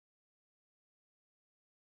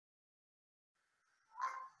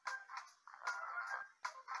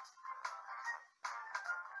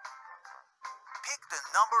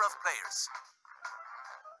number of players.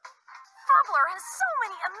 Burbler has so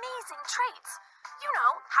many amazing traits. You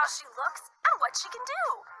know, how she looks and what she can do.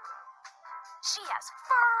 She has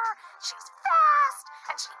fur, she's fast,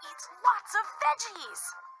 and she eats lots of veggies.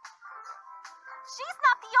 She's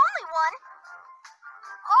not the only one.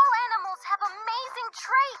 All animals have amazing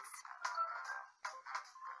traits.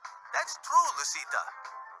 That's true, Lucita.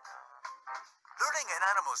 Learning an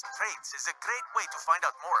animal's traits is a great way to find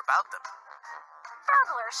out more about them.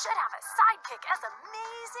 Burbler should have a sidekick as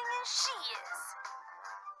amazing as she is.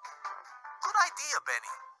 Good idea,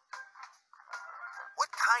 Benny.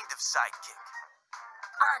 What kind of sidekick?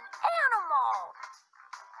 An animal.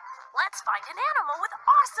 Let's find an animal with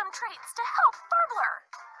awesome traits to help Burbler.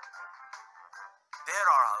 There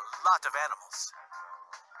are a lot of animals.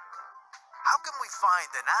 How can we find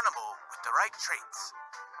an animal with the right traits?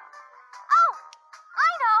 Oh,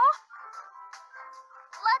 I know.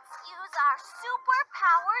 Let's use our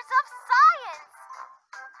superpowers of science.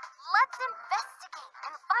 Let's investigate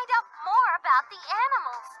and find out more about the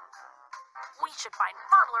animals. We should find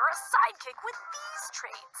Burbler a sidekick with these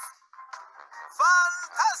traits.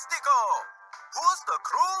 Fantastico! Who's the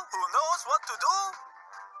crew who knows what to do?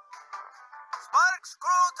 Sparks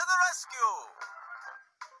crew to the rescue!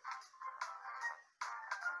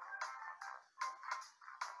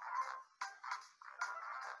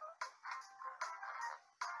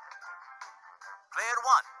 Player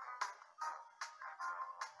 1.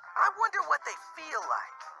 I wonder what they feel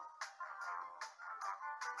like.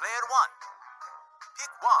 Player 1.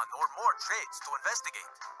 Pick one or more traits to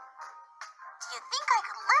investigate. Do you think I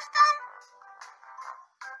could lift them?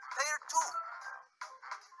 Player 2.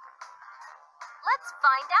 Let's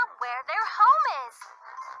find out where their home is.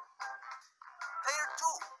 Player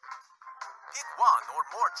 2. Pick one or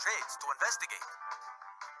more traits to investigate.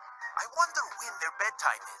 I wonder when their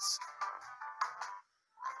bedtime is.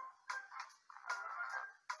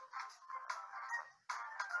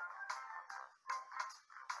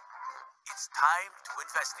 It's time to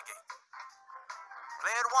investigate.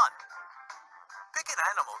 Player 1. Pick an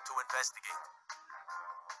animal to investigate.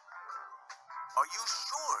 Are you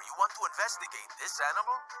sure you want to investigate this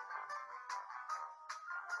animal?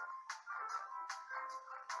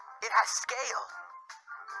 It has scale.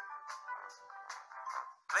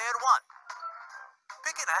 Player 1.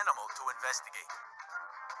 Pick an animal to investigate.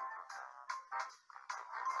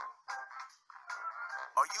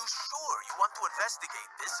 Are you sure you want to investigate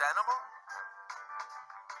this animal?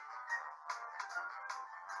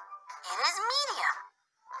 It is medium.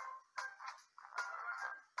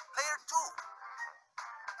 Player 2.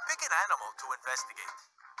 Pick an animal to investigate.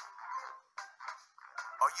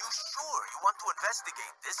 Are you sure you want to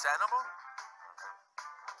investigate this animal?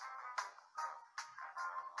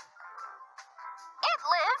 It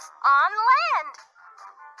lives on land.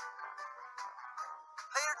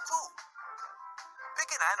 Player 2.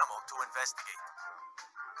 Pick an animal to investigate.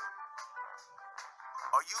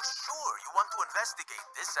 Are you sure you want to investigate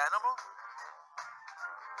this animal?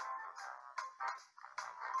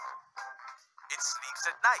 It sleeps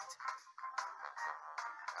at night.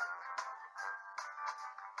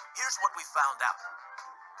 Here's what we found out.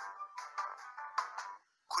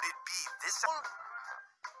 Could it be this animal?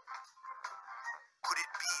 Could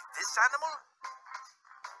it be this animal?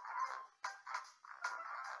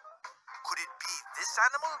 Could it be this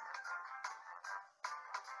animal?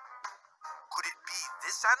 Could it be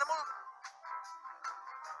this animal?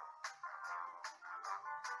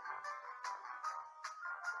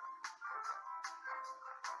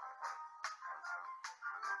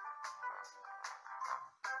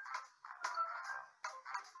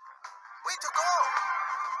 Way to go!